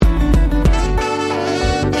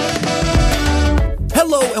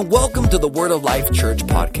and welcome to the Word of Life Church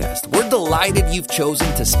podcast. We're delighted you've chosen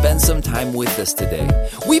to spend some time with us today.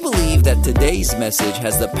 We believe that today's message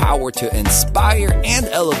has the power to inspire and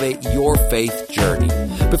elevate your faith journey.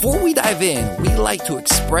 Before we dive in, we'd like to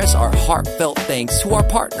express our heartfelt thanks to our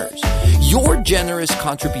partners. Your generous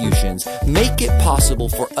contributions make it possible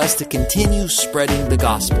for us to continue spreading the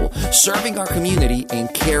gospel, serving our community,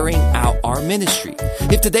 and carrying out our ministry.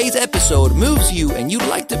 If today's episode moves you and you'd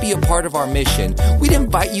like to be a part of our mission, we'd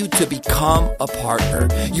invite you to become a partner.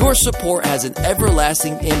 Your support has an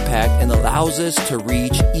everlasting impact and allows us to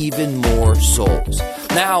reach even more souls.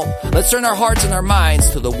 Now, let's turn our hearts and our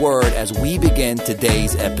minds to the Word as we begin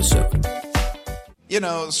today's episode. You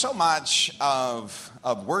know, so much of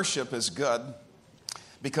worship is good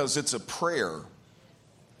because it's a prayer.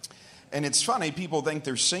 And it's funny, people think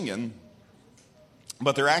they're singing,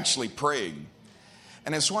 but they're actually praying.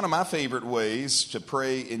 And it's one of my favorite ways to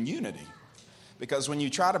pray in unity. Because when you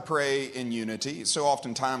try to pray in unity, so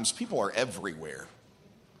oftentimes people are everywhere.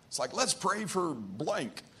 It's like, let's pray for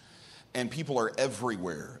blank. And people are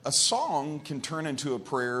everywhere. A song can turn into a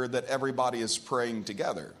prayer that everybody is praying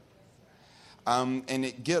together. And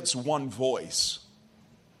it gets one voice.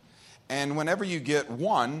 And whenever you get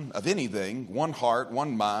one of anything, one heart,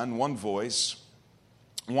 one mind, one voice,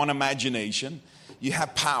 one imagination, you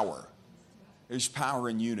have power. There's power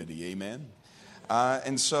in unity, amen?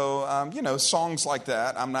 And so, songs like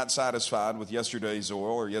that, I'm not satisfied with yesterday's oil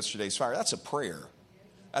or yesterday's fire. That's a prayer.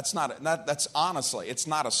 That's honestly, it's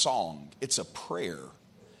not a song. It's a prayer.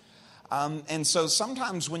 And so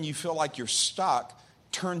sometimes when you feel like you're stuck,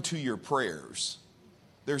 turn to your prayers.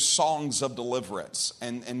 There's songs of deliverance.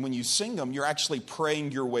 And when you sing them, you're actually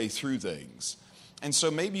praying your way through things. And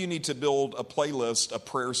so maybe you need to build a playlist of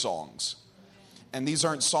prayer songs. And these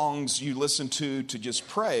aren't songs you listen to just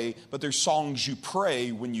pray, but they're songs you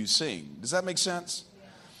pray when you sing. Does that make sense?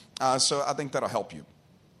 So I think that'll help you.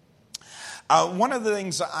 One of the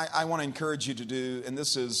things I want to encourage you to do, and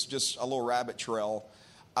this is just a little rabbit trail,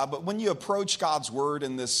 but when you approach God's Word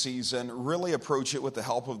in this season, really approach it with the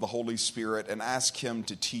help of the Holy Spirit and ask Him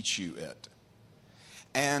to teach you it.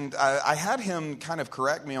 And I had him kind of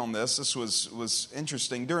correct me on this. This was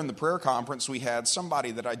interesting. During the prayer conference, we had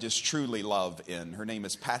somebody that I just truly love in. Her name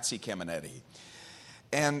is Patsy Caminetti.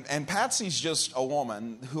 And Patsy's just a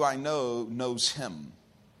woman who I know knows Him.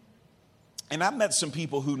 And I've met some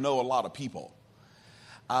people who know a lot of people.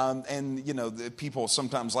 The people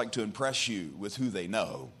sometimes like to impress you with who they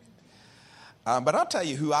know. But I'll tell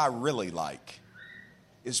you who I really like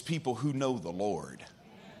is people who know the Lord.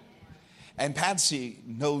 And Patsy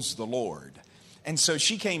knows the Lord. And so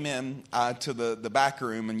she came in to the back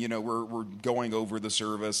room, and, we're going over the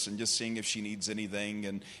service and just seeing if she needs anything.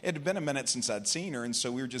 And it had been a minute since I'd seen her, and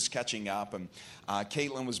so we were just catching up. And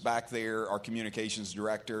Caitlin was back there, our communications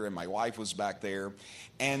director, and my wife was back there.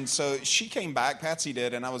 And so she came back, Patsy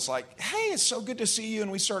did, and I was like, hey, it's so good to see you.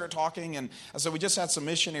 And we started talking, and I said, we just had some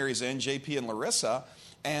missionaries in, JP and Larissa,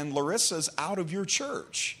 and Larissa's out of your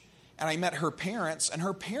church. And I met her parents, and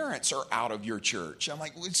her parents are out of your church. I'm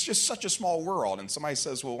like, well, it's just such a small world. And somebody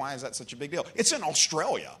says, well, why is that such a big deal? It's in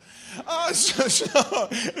Australia. So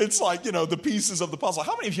it's like, the pieces of the puzzle.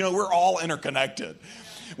 How many of you know we're all interconnected?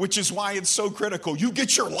 Which is why it's so critical. You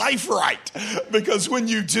get your life right. Because when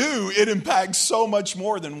you do, it impacts so much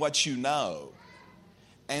more than what you know.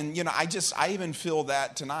 And, I even feel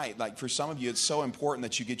that tonight, like for some of you, it's so important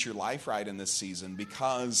that you get your life right in this season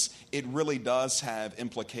because it really does have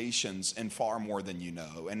implications in far more than you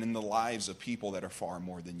know and in the lives of people that are far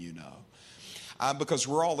more than you know. Because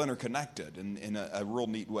we're all interconnected in a real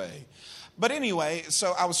neat way. But anyway,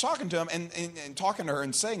 so I was talking to him and talking to her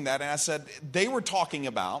and saying that, and I said, they were talking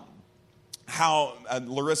about how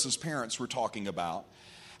Larissa's parents were talking about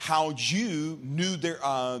how you knew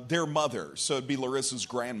their mother, so it'd be Larissa's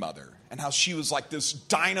grandmother, and how she was like this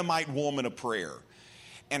dynamite woman of prayer.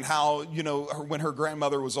 And how, when her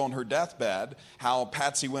grandmother was on her deathbed, how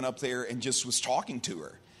Patsy went up there and just was talking to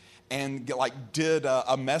her and did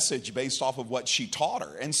a message based off of what she taught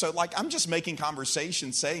her. And so I'm just making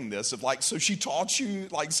conversation saying this of so she taught you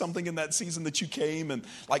something in that season that you came and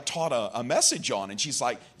taught a message on. And she's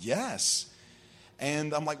like, yes.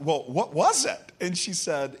 And I'm like, well, what was it? And she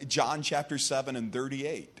said, John chapter 7 and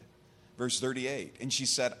 38, verse 38. And she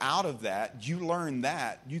said, out of that, you learn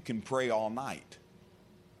that you can pray all night.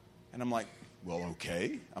 And I'm like, well,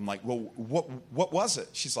 okay. I'm like, well, what was it?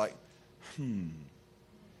 She's like, And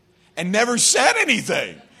never said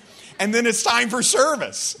anything. And then it's time for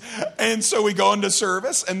service. And so we go into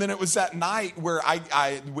service. And then it was that night where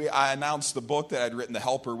I announced the book that I'd written, The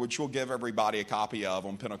Helper, which we'll give everybody a copy of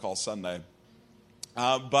on Pentecost Sunday.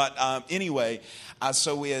 Anyway,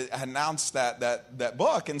 so we announced that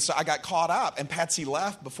book, and so I got caught up, and Patsy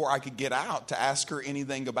left before I could get out to ask her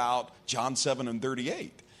anything about John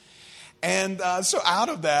 7:38. And so out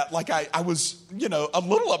of that, like I was, a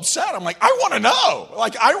little upset. I'm like, I want to know.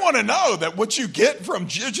 Like, I want to know that what you get from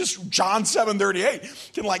just John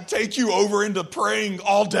 7:38 can like take you over into praying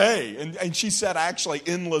all day. And she said actually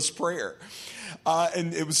endless prayer.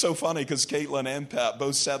 And it was so funny because Caitlin and Pat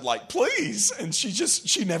both said like, please. And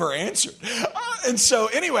she never answered. And so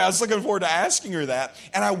anyway, I was looking forward to asking her that.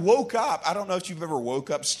 And I woke up. I don't know if you've ever woke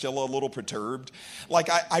up still a little perturbed. Like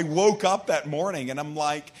I woke up that morning and I'm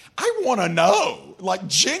like, I want to know. Like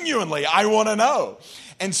genuinely, I want to know.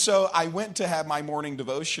 And so I went to have my morning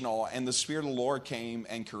devotional and the Spirit of the Lord came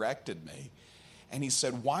and corrected me. And he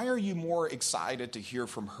said, why are you more excited to hear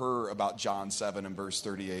from her about John 7 and verse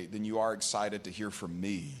 38 than you are excited to hear from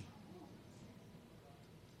me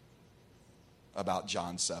about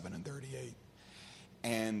John 7 and 38?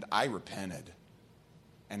 And I repented.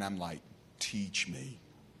 And I'm like, teach me.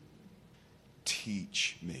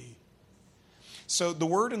 Teach me. So the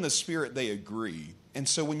Word and the Spirit, they agree. And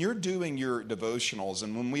so when you're doing your devotionals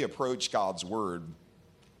and when we approach God's Word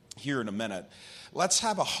here in a minute, let's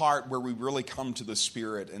have a heart where we really come to the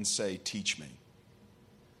Spirit and say, teach me.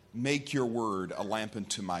 Make your word a lamp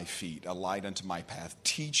unto my feet, a light unto my path.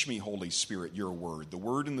 Teach me, Holy Spirit, your word. The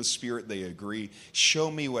Word and the Spirit, they agree.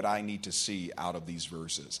 Show me what I need to see out of these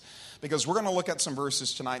verses. Because we're going to look at some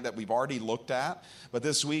verses tonight that we've already looked at. But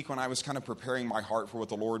this week, when I was kind of preparing my heart for what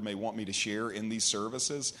the Lord may want me to share in these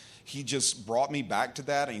services, He just brought me back to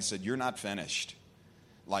that and He said, you're not finished.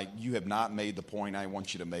 Like, you have not made the point I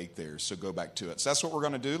want you to make there, so go back to it. So that's what we're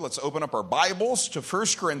going to do. Let's open up our Bibles to 1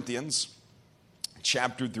 Corinthians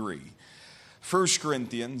chapter 3. 1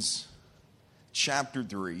 Corinthians chapter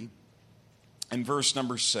 3 and verse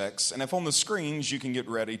number 6. And if on the screens, you can get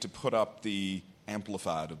ready to put up the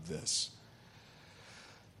amplified of this.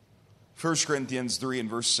 1 Corinthians 3 and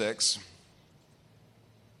verse 6.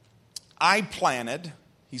 I planted,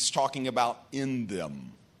 he's talking about in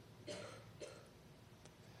them.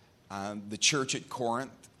 The church at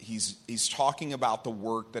Corinth, he's talking about the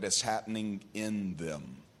work that is happening in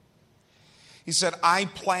them. He said, I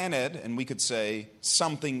planted, and we could say,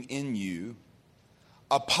 something in you.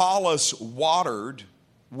 Apollos watered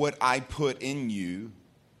what I put in you,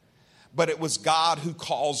 but it was God who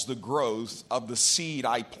caused the growth of the seed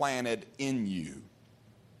I planted in you.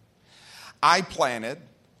 I planted,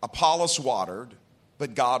 Apollos watered,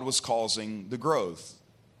 but God was causing the growth.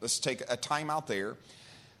 Let's take a time out there.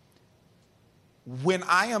 When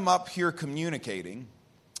I am up here communicating,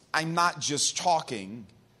 I'm not just talking,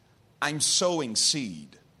 I'm sowing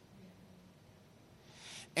seed.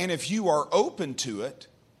 And if you are open to it,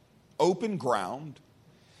 open ground,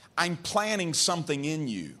 I'm planting something in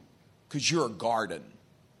you because you're a garden.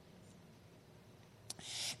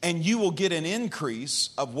 And you will get an increase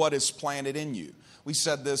of what is planted in you. We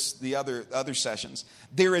said this the other sessions.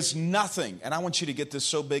 There is nothing, and I want you to get this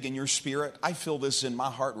so big in your spirit. I feel this in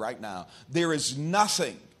my heart right now. There is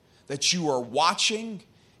nothing that you are watching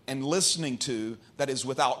and listening to that is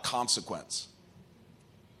without consequence.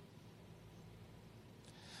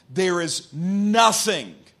 There is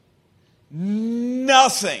nothing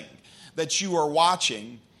that you are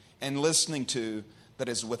watching and listening to that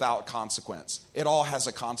is without consequence. It all has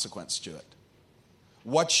a consequence to it.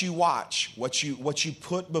 What you watch, what you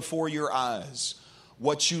put before your eyes,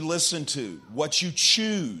 what you listen to, what you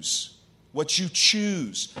choose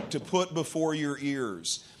to put before your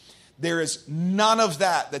ears. There is none of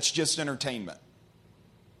that that's just entertainment.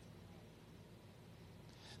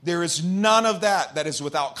 There is none of that that is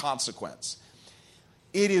without consequence.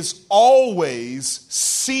 It is always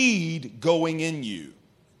seed going in you.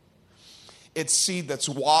 It's seed that's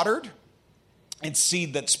watered. It's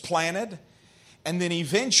seed that's planted. And then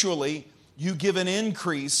eventually, you give an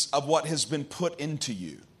increase of what has been put into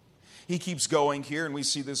you. He keeps going here, and we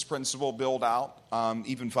see this principle build out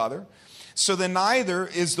even further. So then neither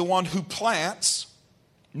is the one who plants,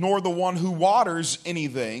 nor the one who waters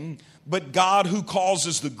anything, but God who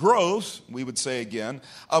causes the growth, we would say again,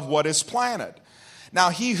 of what is planted. Now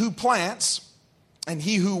he who plants and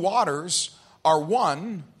he who waters are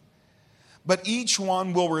one, but each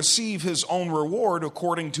one will receive his own reward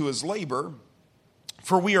according to his labor.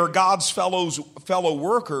 For we are God's fellow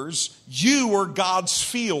workers. You are God's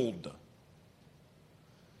field.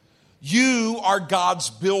 You are God's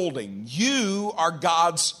building. You are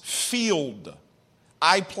God's field.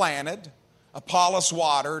 I planted, Apollos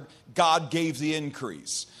watered, God gave the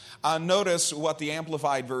increase. Notice what the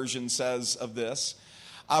Amplified Version says of this.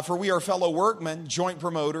 For we are fellow workmen, joint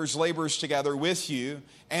promoters, laborers together with you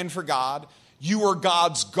and for God. You are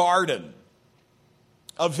God's garden,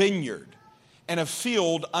 a vineyard, and a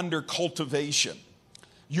field under cultivation.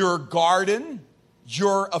 You're a garden,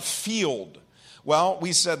 you're a field. Well,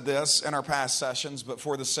 we said this in our past sessions, but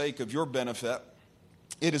for the sake of your benefit,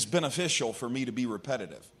 it is beneficial for me to be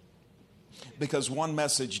repetitive. Because one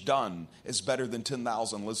message done is better than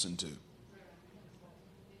 10,000 listened to.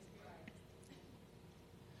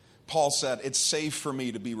 Paul said, it's safe for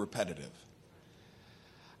me to be repetitive.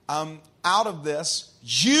 Out of this,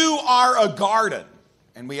 you are a garden.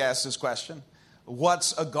 And we ask this question,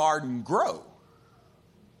 what's a garden grow?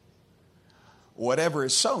 Whatever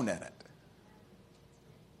is sown in it.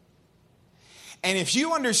 And if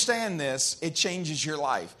you understand this, it changes your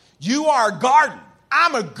life. You are a garden.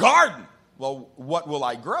 I'm a garden. Well, what will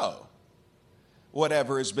I grow?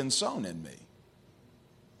 Whatever has been sown in me.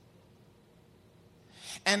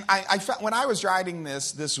 And I felt, when I was writing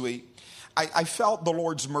this week, I felt the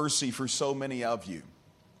Lord's mercy for so many of you.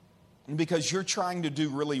 Because you're trying to do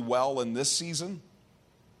really well in this season.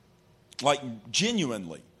 Like,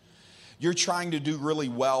 genuinely. You're trying to do really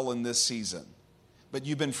well in this season. But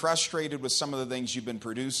you've been frustrated with some of the things you've been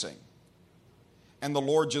producing. And the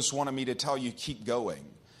Lord just wanted me to tell you, keep going.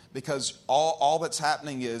 Because all that's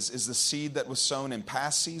happening is the seed that was sown in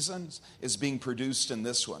past seasons is being produced in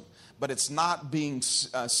this one. But it's not being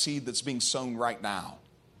seed that's being sown right now.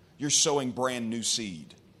 You're sowing brand new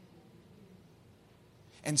seed.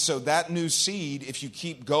 And so that new seed, if you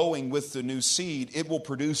keep going with the new seed, it will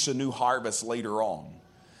produce a new harvest later on.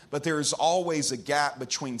 But there is always a gap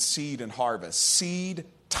between seed and harvest. Seed,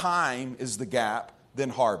 time is the gap, then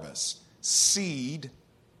harvest. Seed,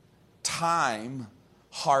 time,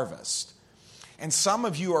 harvest. And some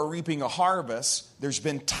of you are reaping a harvest. There's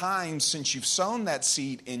been times since you've sown that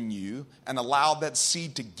seed in you and allowed that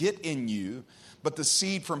seed to get in you. But the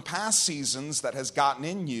seed from past seasons that has gotten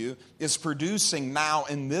in you is producing now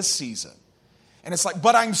in this season. And it's like,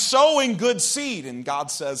 but I'm sowing good seed. And God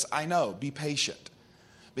says, I know, be patient.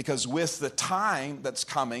 Because with the time that's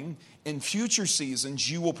coming, in future seasons,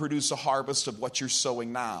 you will produce a harvest of what you're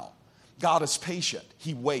sowing now. God is patient.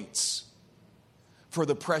 He waits for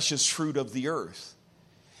the precious fruit of the earth.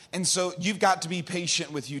 And so you've got to be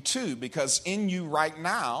patient with you too, because in you right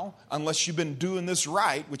now, unless you've been doing this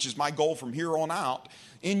right, which is my goal from here on out,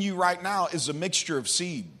 in you right now is a mixture of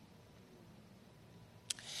seed.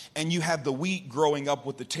 And you have the wheat growing up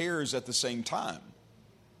with the tares at the same time.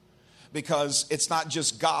 Because it's not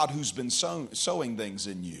just God who's been sowing things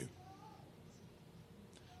in you.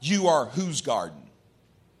 You are whose garden?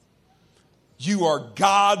 You are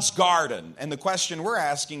God's garden. And the question we're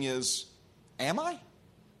asking is, am I?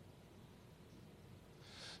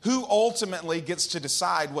 Who ultimately gets to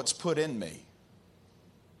decide what's put in me?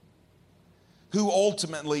 Who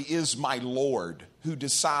ultimately is my Lord who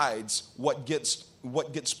decides what gets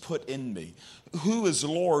put in me? Who is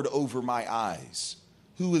Lord over my eyes?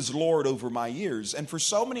 Who is Lord over my ears? And for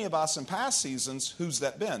so many of us in past seasons, who's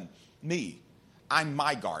that been? Me. I'm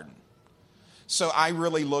my garden. So I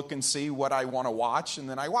really look and see what I want to watch, and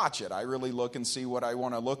then I watch it. I really look and see what I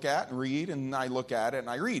want to look at and read, and I look at it and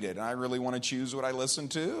I read it. And I really want to choose what I listen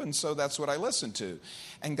to, and so that's what I listen to.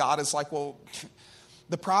 And God is like, well,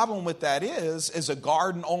 the problem with that is a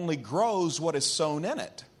garden only grows what is sown in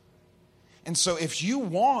it. And so if you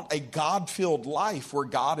want a God-filled life where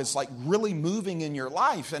God is like really moving in your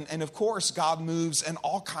life, and of course God moves in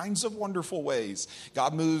all kinds of wonderful ways.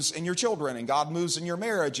 God moves in your children, and God moves in your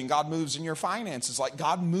marriage, and God moves in your finances. Like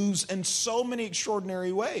God moves in so many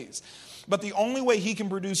extraordinary ways. But the only way he can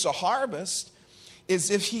produce a harvest is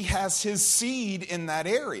if he has his seed in that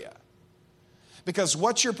area. Because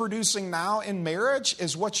what you're producing now in marriage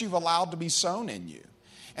is what you've allowed to be sown in you.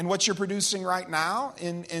 And what you're producing right now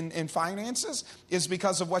in finances is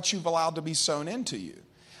because of what you've allowed to be sown into you.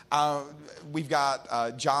 We've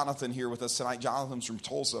got Jonathan here with us tonight. Jonathan's from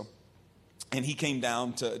Tulsa. And he came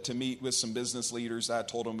down to meet with some business leaders that I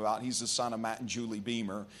told him about. He's the son of Matt and Julie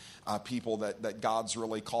Beamer, people that God's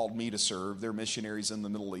really called me to serve. They're missionaries in the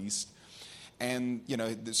Middle East. And, you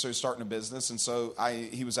know, so starting a business. And so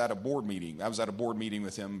he was at a board meeting. I was at a board meeting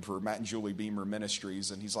with him for Matt and Julie Beamer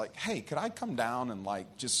Ministries. And he's like, hey, could I come down and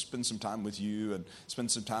like just spend some time with you and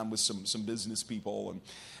spend some time with some business people? And,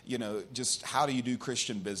 you know, just how do you do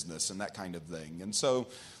Christian business and that kind of thing? And so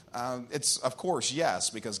it's, of course,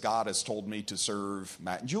 yes, because God has told me to serve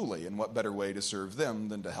Matt and Julie. And what better way to serve them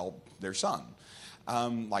than to help their son?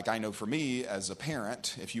 Like I know for me as a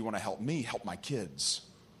parent, if you want to help me, help my kids.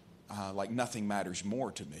 Like nothing matters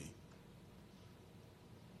more to me.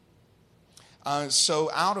 So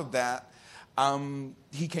out of that,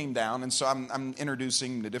 he came down, and so I'm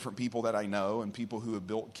introducing the different people that I know and people who have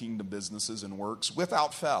built kingdom businesses and works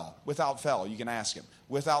without fail. Without fail, you can ask him.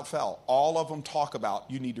 Without fail, all of them talk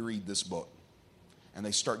about, you need to read this book. And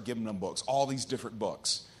they start giving them books, all these different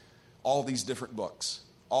books, all these different books,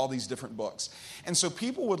 all these different books. And so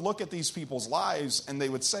people would look at these people's lives and they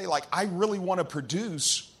would say, like, I really want to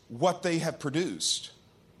produce what they have produced.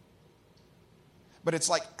 But it's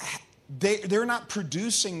like, they're not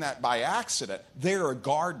producing that by accident. They're a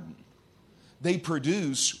garden. They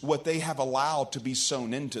produce what they have allowed to be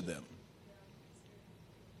sown into them.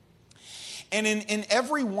 And in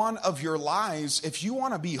every one of your lives, if you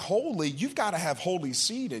want to be holy, you've got to have holy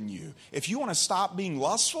seed in you. If you want to stop being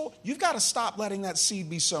lustful, you've got to stop letting that seed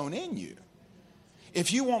be sown in you.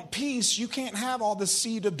 If you want peace, you can't have all the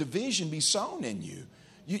seed of division be sown in you.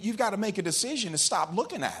 You've got to make a decision to stop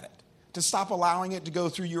looking at it, to stop allowing it to go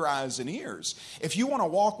through your eyes and ears. If you want to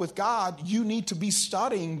walk with God, you need to be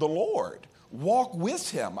studying the Lord. Walk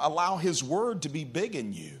with Him. Allow His word to be big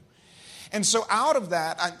in you. And so out of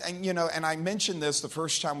that, and I mentioned this the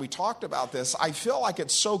first time we talked about this, I feel like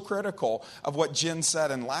it's so critical of what Jen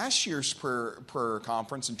said in last year's prayer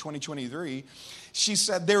conference in 2023. She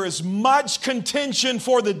said, there is much contention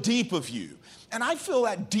for the deep of you. And I feel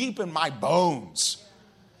that deep in my bones.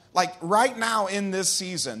 Like right now in this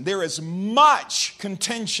season, there is much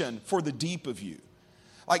contention for the deep of you.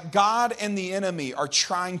 Like God and the enemy are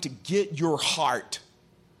trying to get your heart.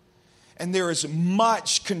 And there is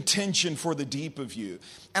much contention for the deep of you.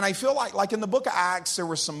 And I feel like in the book of Acts, there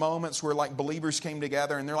were some moments where like believers came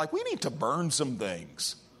together and they're like, we need to burn some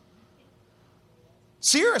things.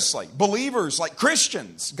 Seriously, believers, like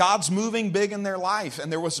Christians, God's moving big in their life.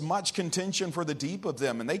 And there was much contention for the deep of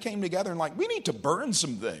them. And they came together and like, we need to burn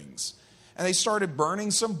some things. And they started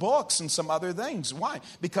burning some books and some other things. Why?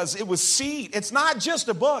 Because it was seed. It's not just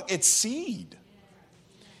a book, it's seed.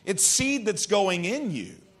 It's seed that's going in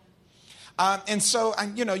you. And so,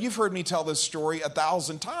 you've heard me tell this story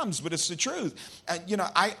 1,000 times, but it's the truth.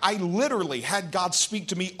 I literally had God speak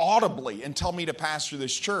to me audibly and tell me to pastor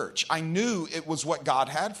this church. I knew it was what God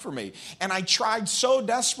had for me. And I tried so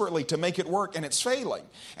desperately to make it work, and it's failing.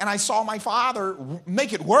 And I saw my father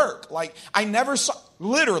make it work. Like, I never saw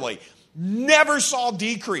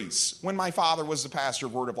decrease when my father was the pastor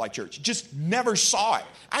of Word of Life Church. Just never saw it.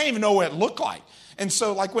 I didn't even know what it looked like. And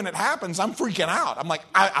so, like, when it happens, I'm freaking out. I'm like,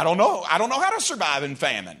 I don't know. I don't know how to survive in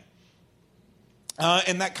famine.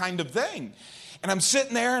 And that kind of thing. And I'm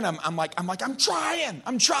sitting there, and I'm trying.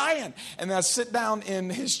 And then I sit down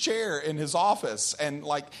in his chair in his office, and,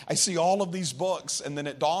 like, I see all of these books, and then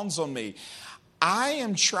it dawns on me. I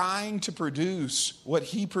am trying to produce what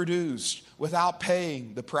he produced without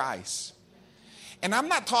paying the price. And I'm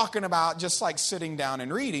not talking about just like sitting down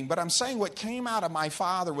and reading, but I'm saying what came out of my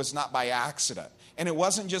father was not by accident. And it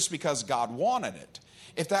wasn't just because God wanted it.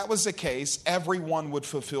 If that was the case, everyone would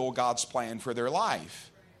fulfill God's plan for their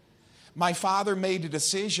life. My father made a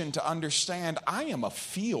decision to understand I am a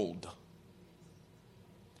field.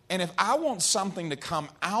 And if I want something to come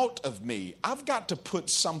out of me, I've got to put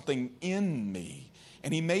something in me.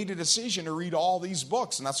 And he made a decision to read all these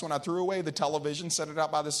books. And that's when I threw away the television, set it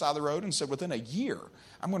out by the side of the road, and said, within a year,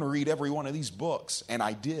 I'm going to read every one of these books. And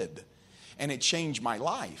I did. And it changed my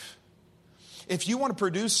life. If you want to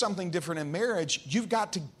produce something different in marriage, you've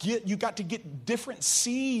got to get different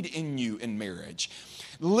seed in you in marriage.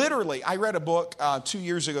 Literally, I read a book 2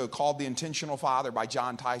 years ago called The Intentional Father by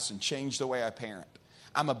John Tyson, Changed the Way I Parent.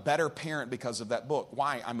 I'm a better parent because of that book.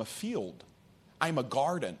 Why? I'm a field. I'm a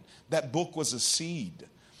garden. That book was a seed.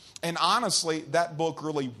 And honestly, that book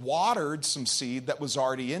really watered some seed that was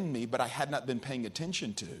already in me, but I had not been paying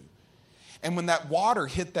attention to. And when that water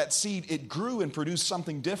hit that seed, it grew and produced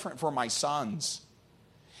something different for my sons.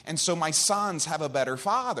 And so my sons have a better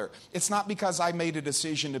father. It's not because I made a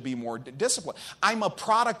decision to be more disciplined. I'm a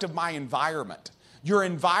product of my environment. Your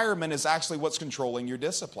environment is actually what's controlling your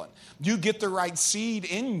discipline. You get the right seed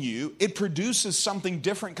in you, it produces something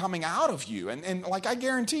different coming out of you. And like I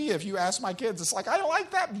guarantee you, if you ask my kids, it's like, I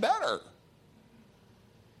like that better.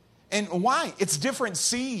 And why? It's different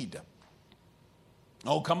seed.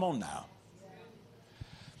 Oh, come on now.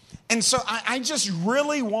 And so I just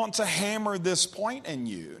really want to hammer this point in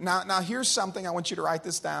you. Now here's something. I want you to write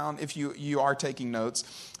this down if you are taking notes.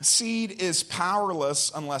 Seed is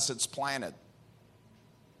powerless unless it's planted.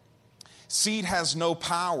 Seed has no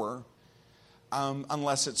power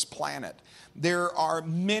unless it's planted. There are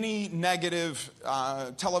many negative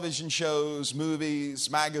television shows, movies,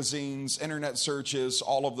 magazines, internet searches,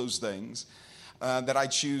 all of those things that I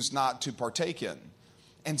choose not to partake in.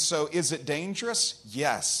 And so is it dangerous?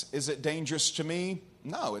 Yes. Is it dangerous to me?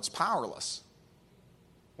 No, it's powerless.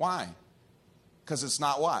 Why? Because it's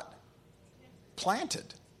not what?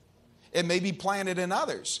 Planted. It may be planted in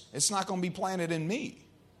others. It's not going to be planted in me.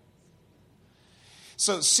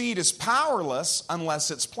 So seed is powerless unless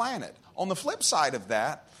it's planted. On the flip side of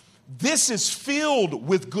that, this is filled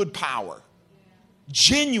with good power.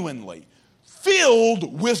 Genuinely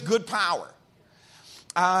filled with good power.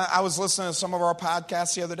 I was listening to some of our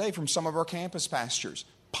podcasts the other day from some of our campus pastors.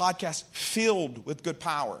 Podcasts filled with good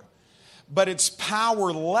power. But it's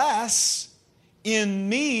powerless in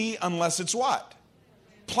me unless it's what?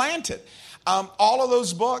 Planted. All of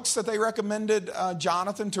those books that they recommended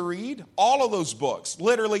Jonathan to read, all of those books,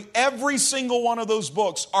 literally every single one of those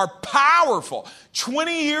books are powerful.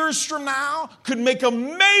 20 years from now could make a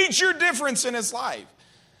major difference in his life.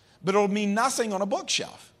 But it'll mean nothing on a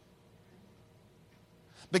bookshelf.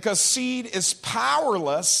 Because seed is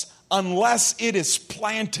powerless unless it is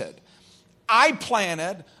planted. I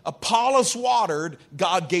planted, Apollos watered,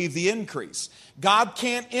 God gave the increase. God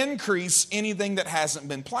can't increase anything that hasn't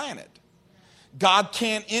been planted. God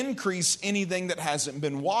can't increase anything that hasn't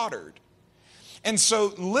been watered. And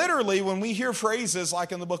so literally when we hear phrases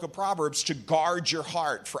like in the book of Proverbs, to guard your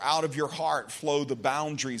heart, for out of your heart flow the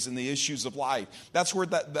boundaries and the issues of life. That's where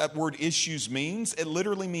that word issues means. It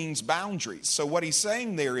literally means boundaries. So what he's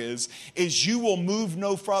saying there is you will move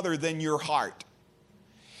no further than your heart.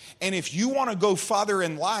 And if you want to go further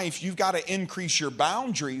in life, you've got to increase your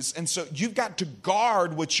boundaries. And so you've got to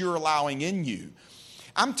guard what you're allowing in you.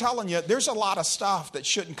 I'm telling you, there's a lot of stuff that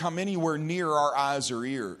shouldn't come anywhere near our eyes or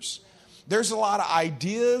ears. There's a lot of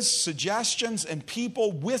ideas, suggestions, and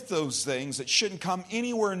people with those things that shouldn't come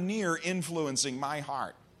anywhere near influencing my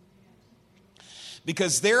heart.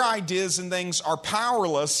 Because their ideas and things are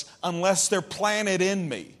powerless unless they're planted in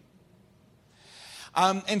me.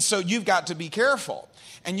 And so you've got to be careful.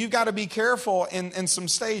 And you've got to be careful in some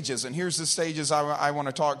stages. And here's the stages I want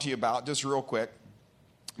to talk to you about just real quick.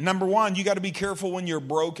 Number one, you got to be careful when you're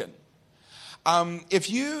broken. If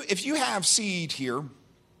you have seed here,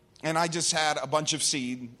 and I just had a bunch of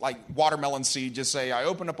seed, like watermelon seed, just say I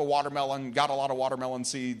opened up a watermelon, got a lot of watermelon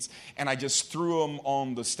seeds, and I just threw them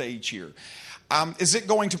on the stage here. Is it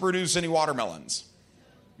going to produce any watermelons?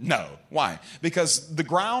 No. Why? Because the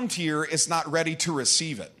ground here is not ready to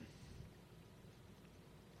receive it.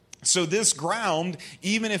 So this ground,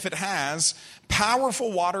 even if it has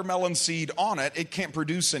powerful watermelon seed on it, it can't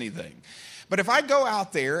produce anything. But if I go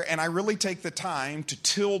out there and I really take the time to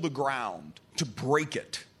till the ground, to break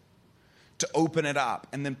it, to open it up,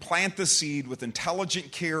 and then plant the seed with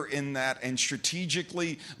intelligent care in that and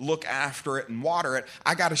strategically look after it and water it,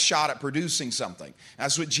 I got a shot at producing something.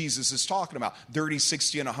 That's what Jesus is talking about, 30,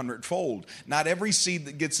 60, and 100-fold. Not every seed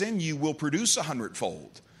that gets in you will produce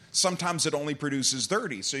 100-fold. Sometimes it only produces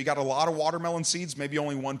 30. So you got a lot of watermelon seeds, maybe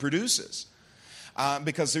only one produces.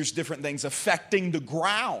 Because there's different things affecting the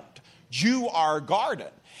ground. You are a garden.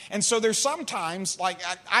 And so there's sometimes, like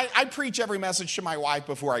I preach every message to my wife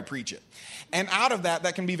before I preach it. And out of that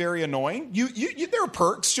can be very annoying. There are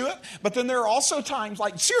perks to it, but then there are also times,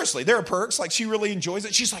 like seriously, there are perks. Like she really enjoys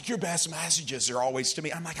it. She's like, your best messages are always to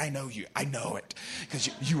me. I'm like, I know you. I know it because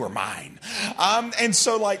you are mine. And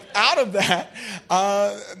so like out of that,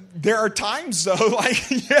 there are times though,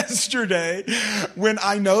 like yesterday, when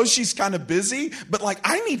I know she's kind of busy, but like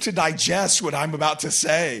I need to digest what I'm about to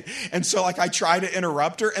say. And so like I try to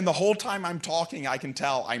interrupt her, and the whole time I'm talking, I can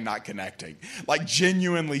tell I'm not connecting. Like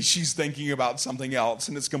genuinely, she's thinking about something else,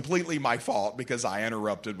 and it's completely my fault because I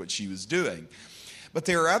interrupted what she was doing. But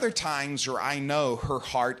there are other times where I know her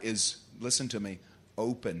heart is, listen to me,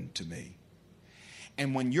 open to me.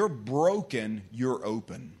 And when you're broken, you're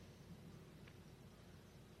open.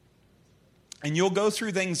 And you'll go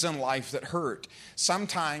through things in life that hurt.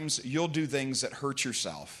 Sometimes you'll do things that hurt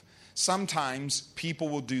yourself. Sometimes people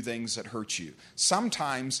will do things that hurt you.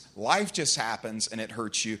 Sometimes life just happens and it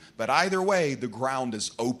hurts you. But either way, the ground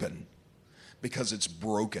is open because it's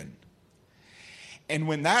broken. And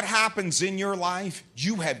when that happens in your life,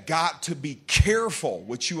 you have got to be careful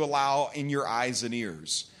what you allow in your eyes and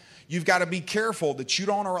ears. You've got to be careful that you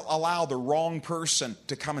don't allow the wrong person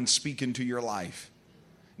to come and speak into your life.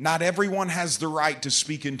 Not everyone has the right to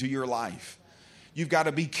speak into your life. You've got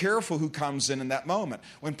to be careful who comes in that moment.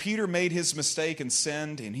 When Peter made his mistake and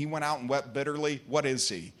sinned and he went out and wept bitterly, what is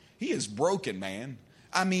he? He is broken, man.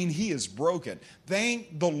 I mean, he is broken.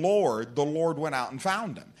 Thank the Lord went out and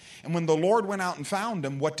found him. And when the Lord went out and found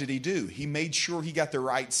him, what did he do? He made sure he got the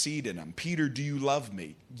right seed in him. Peter, do you love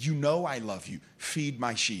me? You know I love you. Feed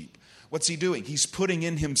my sheep. What's he doing? He's putting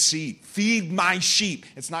in him seed. Feed my sheep.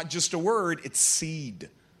 It's not just a word, it's seed.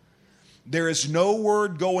 There is no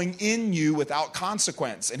word going in you without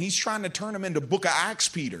consequence. And he's trying to turn them into Book of Acts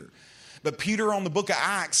Peter. But Peter in Book of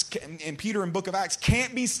Acts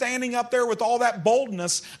can't be standing up there with all that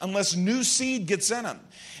boldness unless new seed gets in him.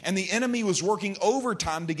 And the enemy was working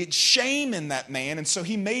overtime to get shame in that man. And so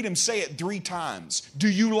he made him say it 3 times. Do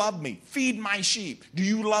you love me? Feed my sheep. Do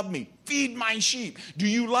you love me? Feed my sheep. Do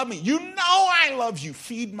you love me? You know I love you.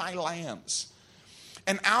 Feed my lambs.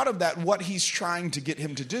 And out of that, what he's trying to get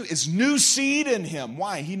him to do is new seed in him.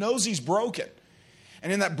 Why? He knows he's broken.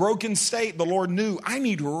 And in that broken state, the Lord knew, I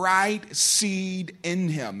need right seed in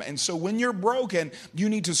him. And so when you're broken, you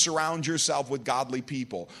need to surround yourself with godly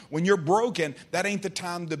people. When you're broken, that ain't the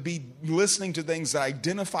time to be listening to things that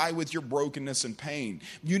identify with your brokenness and pain.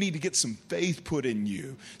 You need to get some faith put in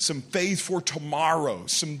you, some faith for tomorrow,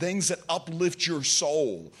 some things that uplift your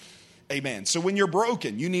soul. Amen. So when you're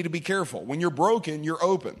broken, you need to be careful. When you're broken, you're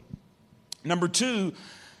open. Number 2,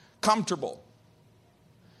 comfortable.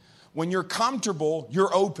 When you're comfortable,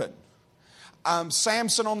 you're open.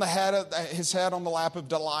 Samson on his head on the lap of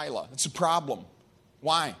Delilah. It's a problem.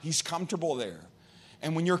 Why? He's comfortable there.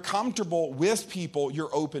 And when you're comfortable with people,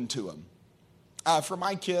 you're open to them. For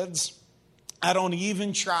my kids, I don't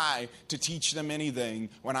even try to teach them anything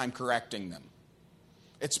when I'm correcting them.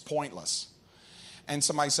 It's pointless. And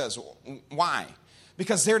somebody says, why?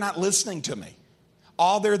 Because they're not listening to me.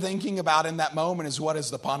 All they're thinking about in that moment is what is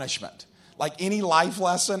the punishment. Like any life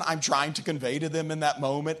lesson I'm trying to convey to them in that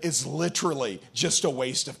moment is literally just a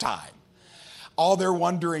waste of time. All they're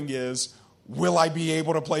wondering is, will I be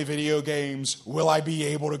able to play video games? Will I be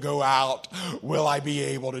able to go out? Will I be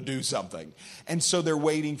able to do something? And so they're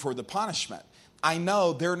waiting for the punishment. I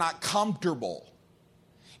know they're not comfortable.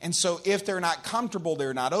 And so if they're not comfortable,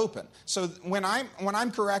 they're not open. So when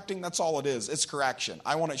I'm correcting, that's all it is. It's correction.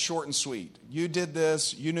 I want it short and sweet. You did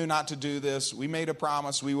this. You knew not to do this. We made a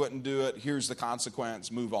promise we wouldn't do it. Here's the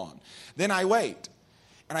consequence. Move on. Then I wait.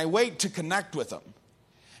 And I wait to connect with them.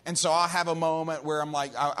 And so I'll have a moment where I'm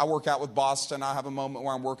like, I work out with Boston. I'll have a moment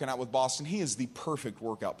where I'm working out with Boston. He is the perfect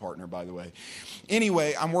workout partner, by the way.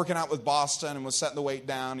 Anyway, I'm working out with Boston and we're setting the weight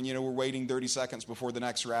down. And, we're waiting 30 seconds before the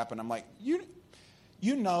next rep. And I'm like,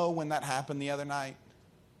 You know when that happened the other night?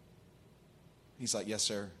 He's like, yes,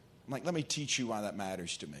 sir. I'm like, let me teach you why that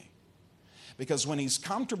matters to me. Because when he's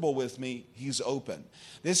comfortable with me, he's open.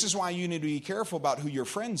 This is why you need to be careful about who your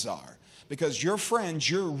friends are. Because your friends,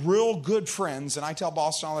 you're real good friends. And I tell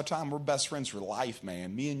Boston all the time, we're best friends for life,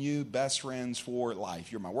 man. Me and you, best friends for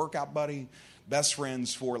life. You're my workout buddy, best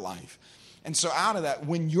friends for life. And so out of that,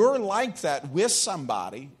 when you're like that with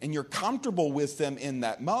somebody and you're comfortable with them in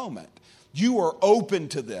that moment, you are open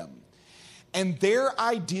to them. And their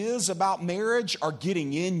ideas about marriage are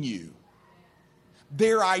getting in you.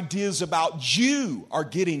 Their ideas about you are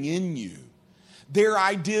getting in you. Their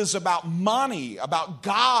ideas about money, about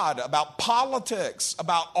God, about politics,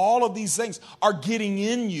 about all of these things are getting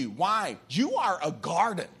in you. Why? You are a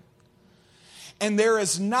garden. And there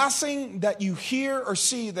is nothing that you hear or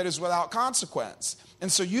see that is without consequence. And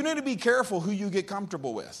so you need to be careful who you get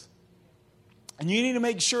comfortable with. And you need to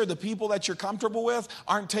make sure the people that you're comfortable with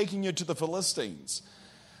aren't taking you to the Philistines.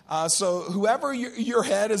 So whoever your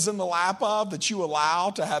head is in the lap of that you allow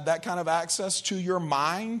to have that kind of access to your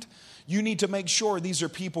mind, you need to make sure these are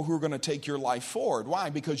people who are going to take your life forward. Why?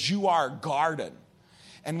 Because you are a garden.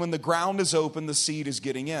 And when the ground is open, the seed is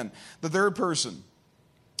getting in. The third person,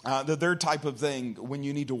 the third type of thing when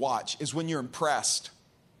you need to watch is when you're impressed.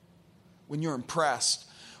 When you're impressed.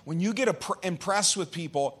 When you get impressed with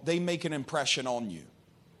people, they make an impression on you.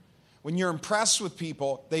 When you're impressed with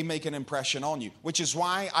people, they make an impression on you, which is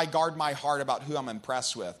why I guard my heart about who I'm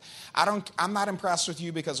impressed with. I'm not impressed with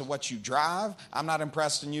you because of what you drive. I'm not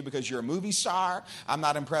impressed in you because you're a movie star. I'm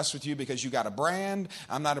not impressed with you because you got a brand.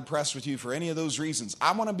 I'm not impressed with you for any of those reasons.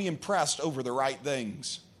 I want to be impressed over the right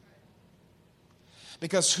things.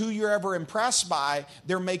 Because who you're ever impressed by,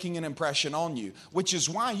 they're making an impression on you. Which is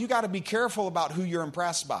why you got to be careful about who you're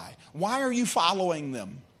impressed by. Why are you following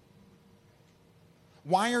them?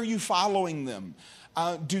 Why are you following them?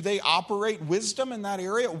 Do they operate wisdom in that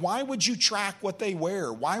area? Why would you track what they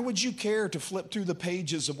wear? Why would you care to flip through the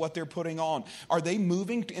pages of what they're putting on? Are they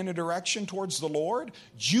moving in a direction towards the Lord?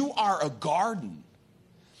 You are a garden.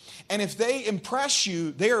 And if they impress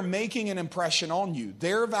you, they are making an impression on you.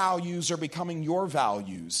 Their values are becoming your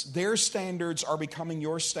values. Their standards are becoming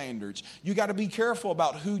your standards. You got to be careful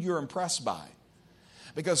about who you're impressed by.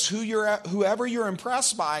 Because whoever you're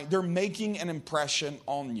impressed by, they're making an impression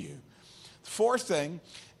on you. Fourth thing,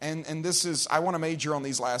 and this is, I want to major on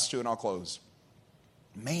these last two and I'll close.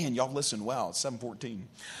 Man, y'all listen well. It's 7:14.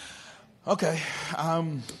 Okay.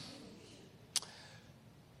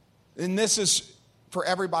 And this is for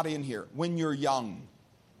everybody in here, when you're young.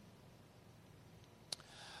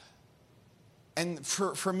 And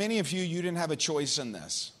for many of you, you didn't have a choice in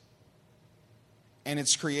this. And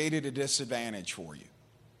it's created a disadvantage for you.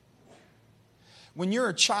 When you're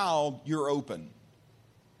a child, you're open.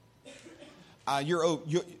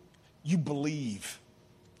 You believe.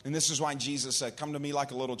 And this is why Jesus said, come to me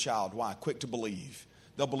like a little child. Why? Quick to believe.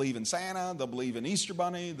 They'll believe in Santa. They'll believe in Easter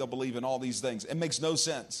Bunny. They'll believe in all these things. It makes no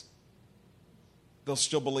sense. They'll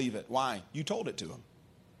still believe it. Why? You told it to them.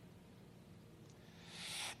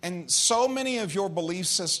 And so many of your belief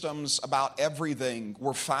systems about everything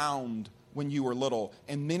were found when you were little.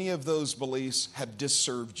 And many of those beliefs have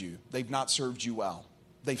disserved you. They've not served you well.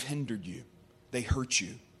 They've hindered you. They hurt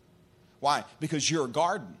you. Why? Because you're a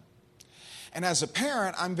garden. And as a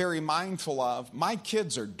parent, I'm very mindful of, my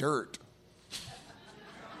kids are dirt.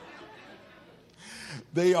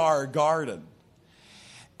 They are a garden.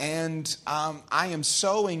 And I am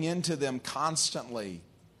sowing into them constantly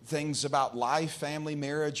things about life, family,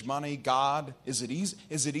 marriage, money, God. Is it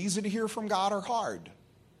easy to hear from God or hard?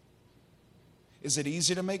 Is it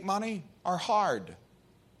easy to make money or hard?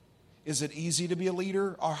 Is it easy to be a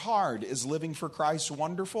leader or hard? Is living for Christ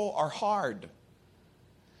wonderful or hard?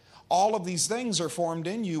 All of these things are formed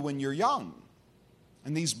in you when you're young.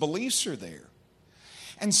 And these beliefs are there.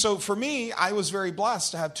 And so for me, I was very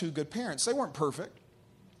blessed to have two good parents. They weren't perfect,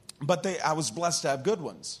 but I was blessed to have good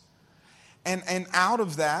ones. And out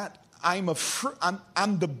of that, I'm the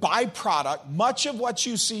byproduct. Much of what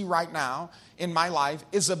you see right now in my life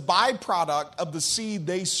is a byproduct of the seed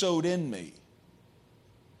they sowed in me.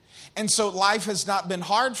 And so life has not been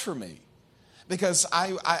hard for me because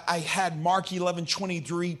I had Mark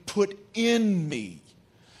 11:23 put in me.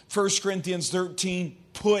 1 Corinthians 13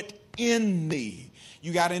 put in me.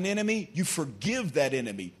 You got an enemy, you forgive that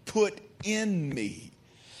enemy. Put in me.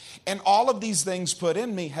 And all of these things put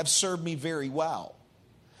in me have served me very well.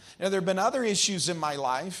 Now, there have been other issues in my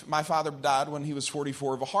life. My father died when he was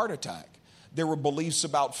 44 of a heart attack. There were beliefs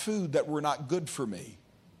about food that were not good for me.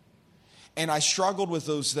 And I struggled with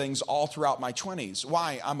those things all throughout my 20s.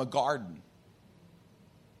 Why? I'm a garden.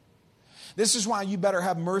 This is why you better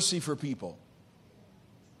have mercy for people.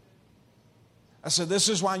 I said, this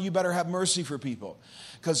is why you better have mercy for people.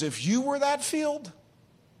 Because if you were that field,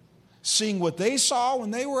 seeing what they saw when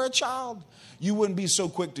they were a child, you wouldn't be so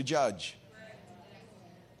quick to judge.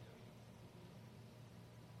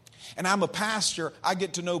 And I'm a pastor. I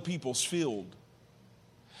get to know people's field.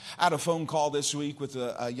 I had a phone call this week with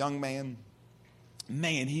a young man.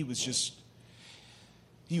 Man, he was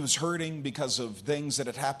hurting because of things that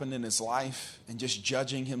had happened in his life and just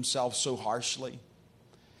judging himself so harshly.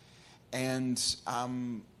 And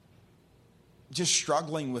just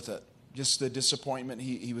struggling with it. Just the disappointment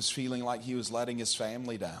he was feeling like he was letting his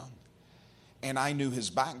family down. And I knew his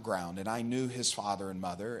background, and I knew his father and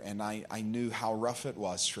mother, and I knew how rough it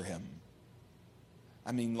was for him.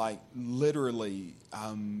 I mean, like literally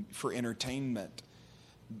for entertainment,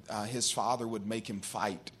 his father would make him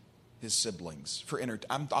fight his siblings.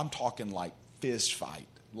 I'm talking like fist fight,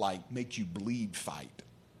 like make you bleed fight,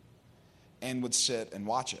 and would sit and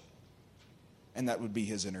watch it. And that would be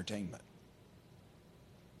his entertainment.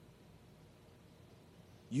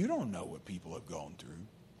 You don't know what people have gone through.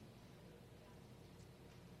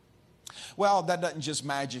 Well, that doesn't just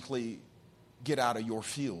magically get out of your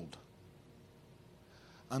field.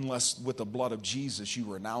 Unless with the blood of Jesus you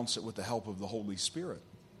renounce it with the help of the Holy Spirit.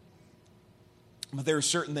 But there are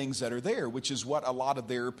certain things that are there, which is what a lot of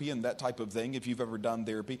therapy and that type of thing, if you've ever done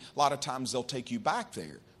therapy, a lot of times they'll take you back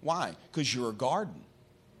there. Why? Because you're a garden.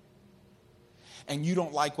 And you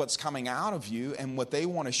don't like what's coming out of you. And what they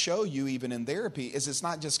want to show you, even in therapy, is it's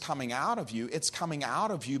not just coming out of you. It's coming out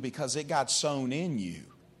of you because it got sown in you.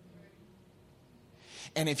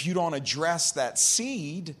 And if you don't address that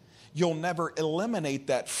seed, you'll never eliminate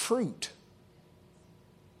that fruit.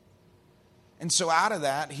 And so out of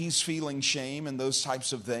that, he's feeling shame and those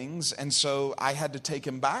types of things. And so I had to take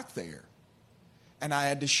him back there. And I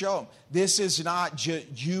had to show him, this is not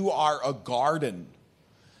just, you are a garden.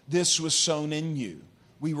 This was sown in you.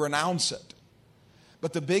 We renounce it.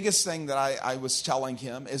 But the biggest thing that I was telling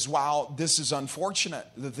him is, while this is unfortunate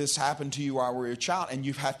that this happened to you while we were a child, and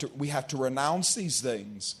we have to renounce these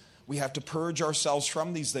things. We have to purge ourselves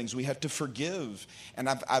from these things. We have to forgive. And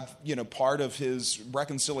I've part of his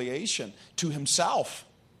reconciliation to himself,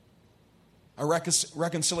 a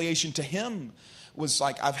reconciliation to him was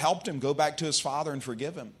like, I've helped him go back to his father and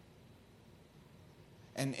forgive him.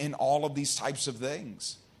 And in all of these types of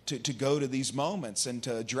things. To go to these moments and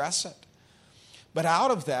to address it. But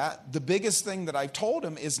out of that, the biggest thing that I've told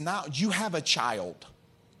him is, now you have a child.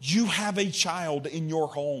 You have a child in your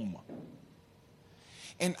home.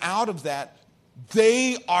 And out of that,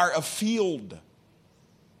 they are a field.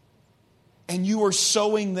 And you are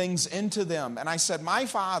sowing things into them. And I said, my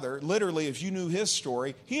father, literally, if you knew his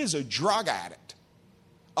story, he is a drug addict.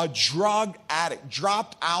 A drug addict.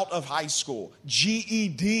 Dropped out of high school.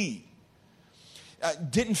 GED.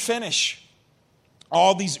 Didn't finish.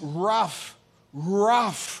 All these rough.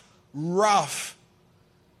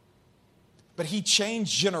 But he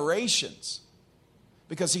changed generations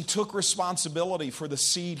because he took responsibility for the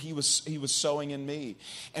seed he was sowing in me.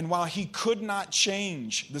 And while he could not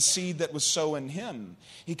change the seed that was sown in him,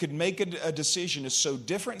 he could make a decision to sow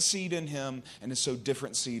different seed in him and to sow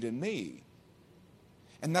different seed in me.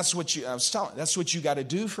 And that's what that's what you got to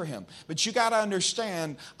do for him. But you got to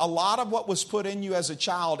understand, a lot of what was put in you as a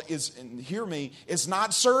child is, and hear me, is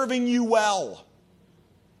not serving you well.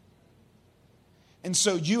 And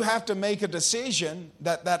so you have to make a decision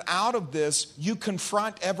that out of this, you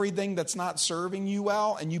confront everything that's not serving you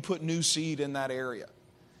well and you put new seed in that area.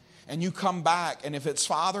 And you come back, and if it's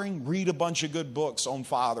fathering, read a bunch of good books on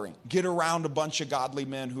fathering. Get around a bunch of godly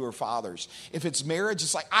men who are fathers. If it's marriage,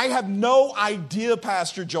 it's like, I have no idea,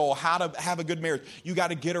 Pastor Joel, how to have a good marriage. You got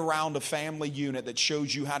to get around a family unit that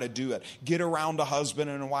shows you how to do it. Get around a husband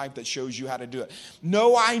and a wife that shows you how to do it.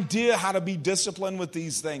 No idea how to be disciplined with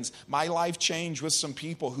these things. My life changed with some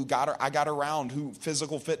people who I got around who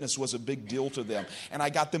physical fitness was a big deal to them. And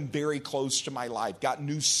I got them very close to my life. Got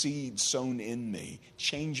new seeds sown in me.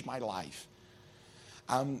 Changed my life.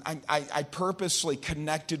 I purposely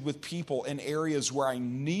connected with people in areas where I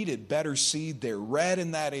needed better seed there, read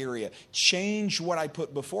in that area, changed what I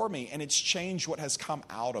put before me, and it's changed what has come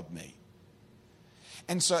out of me.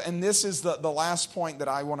 And this is the last point that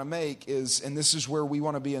I want to make is, and this is where we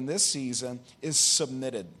want to be in this season, is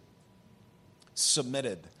submitted.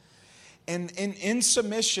 Submitted. And in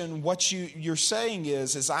submission, what you're saying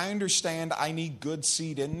is I understand I need good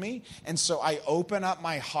seed in me. And so I open up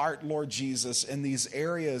my heart, Lord Jesus, in these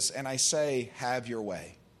areas and I say, have your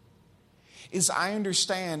way. I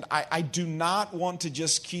understand I do not want to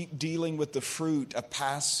just keep dealing with the fruit of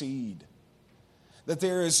past seed. That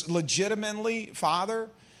there is legitimately, Father,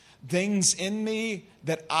 things in me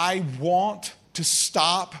that I want to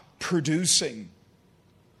stop producing.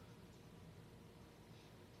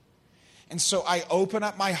 And so I open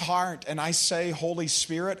up my heart and I say, Holy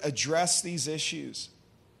Spirit, address these issues.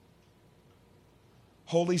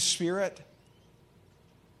 Holy Spirit,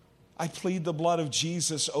 I plead the blood of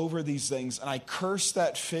Jesus over these things, and I curse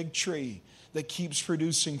that fig tree that keeps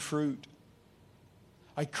producing fruit.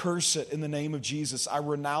 I curse it in the name of Jesus. I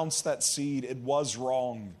renounce that seed. It was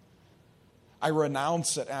wrong. I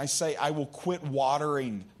renounce it and I say, I will quit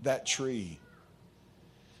watering that tree.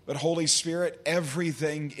 But Holy Spirit,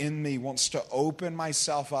 everything in me wants to open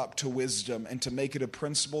myself up to wisdom and to make it a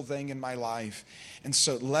principal thing in my life. And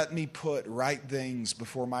so let me put right things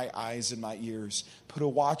before my eyes and my ears. Put a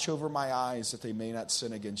watch over my eyes that they may not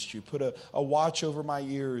sin against you. Put a watch over my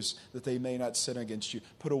ears that they may not sin against you.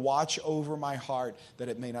 Put a watch over my heart that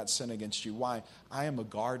it may not sin against you. Why? I am a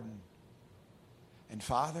garden. And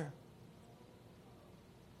Father,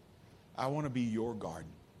 I want to be your garden.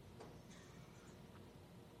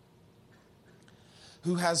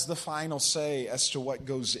 Who has the final say as to what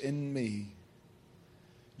goes in me?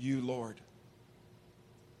 You, Lord.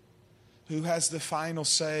 Who has the final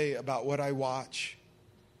say about what I watch?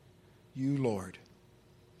 You, Lord.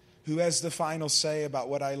 Who has the final say about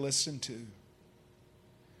what I listen to?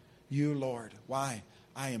 You, Lord. Why?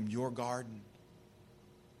 I am your garden.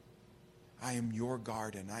 I am your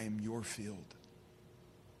garden. I am your field.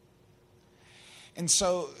 And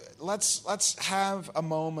so let's have a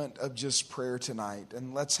moment of just prayer tonight,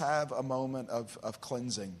 and let's have a moment of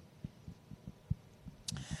cleansing.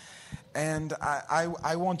 And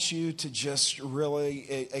I want you to just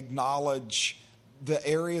really acknowledge the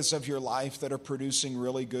areas of your life that are producing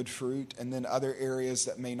really good fruit, and then other areas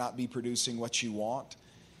that may not be producing what you want.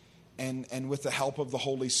 And with the help of the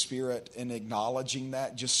Holy Spirit in acknowledging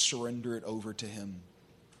that, just surrender it over to Him.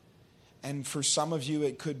 And for some of you,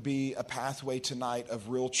 it could be a pathway tonight of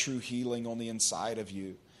real true healing on the inside of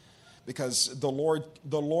you. Because the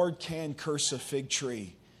Lord can curse a fig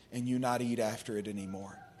tree and you not eat after it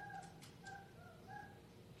anymore.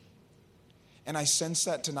 And I sense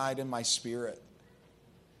that tonight in my spirit.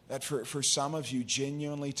 That for some of you,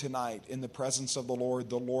 genuinely tonight, in the presence of the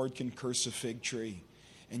Lord can curse a fig tree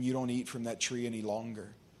and you don't eat from that tree any longer.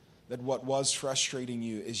 That what was frustrating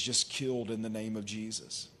you is just killed in the name of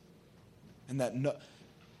Jesus. And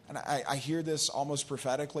And I hear this almost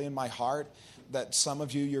prophetically in my heart, that some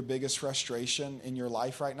of you, your biggest frustration in your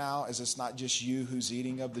life right now is it's not just you who's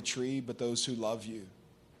eating of the tree, but those who love you.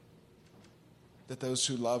 That those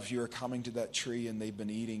who love you are coming to that tree and they've been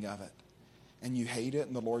eating of it. And you hate it,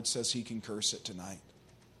 and the Lord says He can curse it tonight.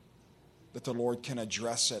 That the Lord can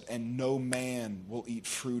address it, and no man will eat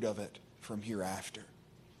fruit of it from hereafter.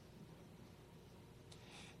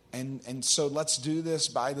 And so let's do this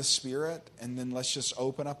by the Spirit, and then let's just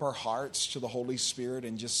open up our hearts to the Holy Spirit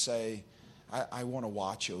and just say, I want to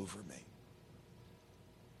watch over me.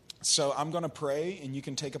 So I'm going to pray, and you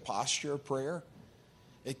can take a posture of prayer.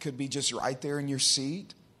 It could be just right there in your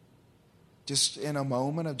seat, just in a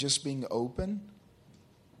moment of just being open.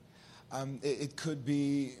 It could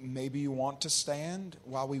be maybe you want to stand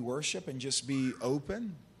while we worship and just be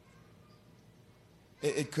open.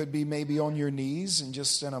 It could be maybe on your knees and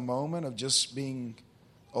just in a moment of just being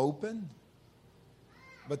open.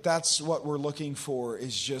 But that's what we're looking for,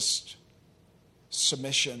 is just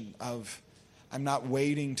submission of, I'm not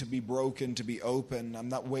waiting to be broken to be open. I'm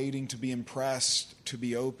not waiting to be impressed to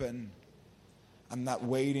be open. I'm not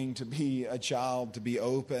waiting to be a child to be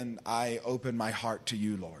open. I open my heart to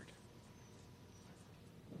you, Lord.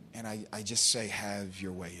 And I just say, have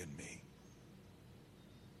your way in me.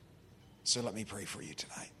 So let me pray for you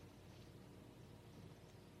tonight.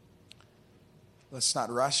 Let's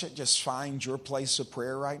not rush it. Just find your place of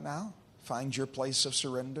prayer right now. Find your place of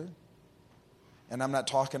surrender. And I'm not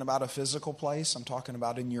talking about a physical place. I'm talking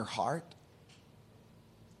about in your heart.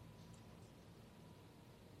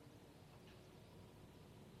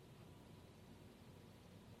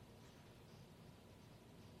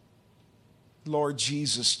 Lord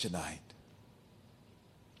Jesus, tonight,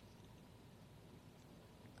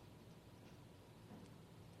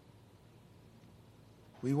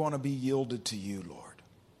 we want to be yielded to you, Lord.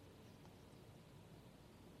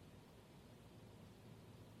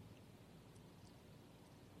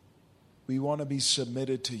 We want to be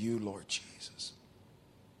submitted to you, Lord Jesus.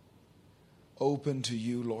 Open to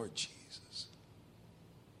you, Lord Jesus.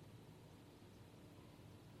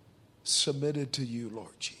 Submitted to you,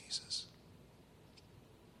 Lord Jesus.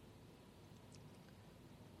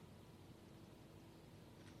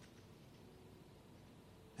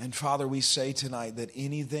 And Father, we say tonight that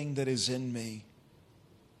anything that is in me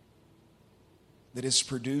that is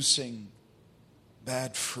producing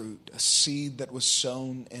bad fruit, a seed that was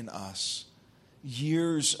sown in us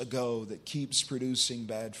years ago that keeps producing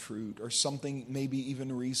bad fruit, or something maybe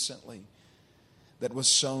even recently that was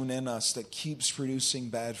sown in us that keeps producing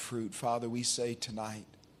bad fruit, Father, we say tonight,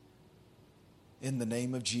 in the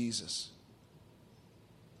name of Jesus,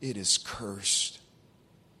 it is cursed.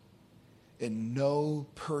 And no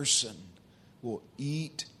person will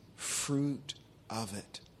eat fruit of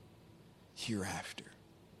it hereafter.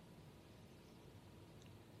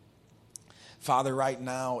 Father, right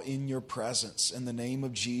now in your presence, in the name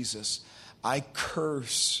of Jesus, I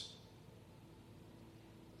curse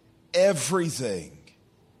everything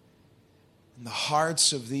in the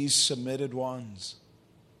hearts of these submitted ones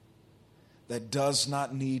that does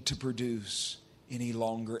not need to produce any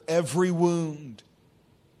longer. Every wound,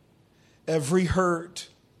 every hurt,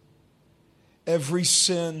 every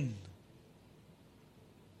sin,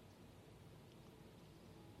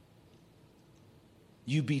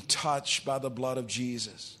 you be touched by the blood of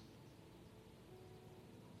Jesus.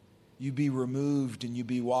 You be removed and you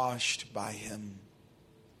be washed by Him.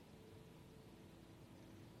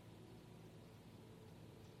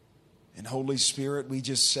 And Holy Spirit, we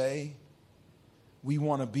just say, we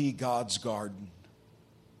want to be God's garden.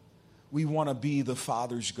 We want to be the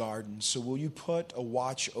Father's garden. So will you put a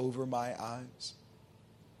watch over my eyes?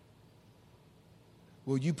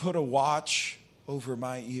 Will you put a watch over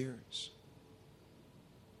my ears?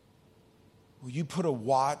 Will you put a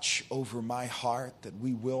watch over my heart that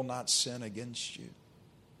we will not sin against you?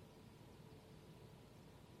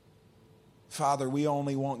 Father, we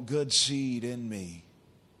only want good seed in me.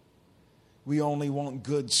 We only want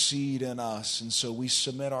good seed in us, and so we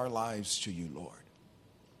submit our lives to you, Lord.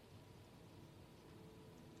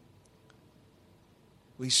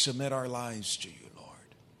 We submit our lives to you, Lord.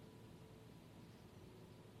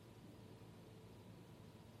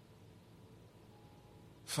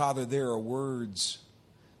 Father, there are words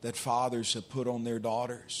that fathers have put on their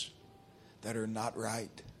daughters that are not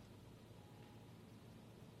right.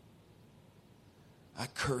 I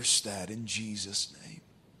curse that in Jesus' name.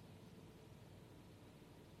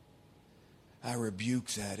 I rebuke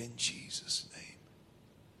that in Jesus' name.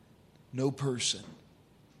 No person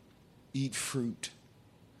eat fruit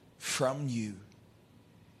from you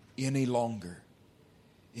any longer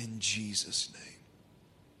in Jesus' name.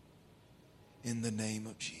 in the name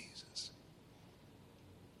of Jesus.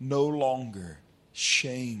 No longer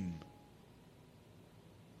shame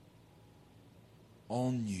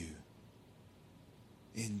on you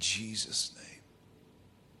in Jesus' name.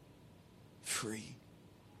 Free.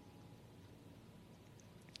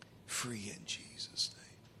 Free in Jesus' name.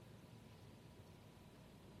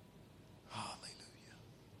 Hallelujah.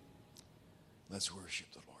 Let's worship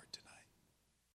the Lord today.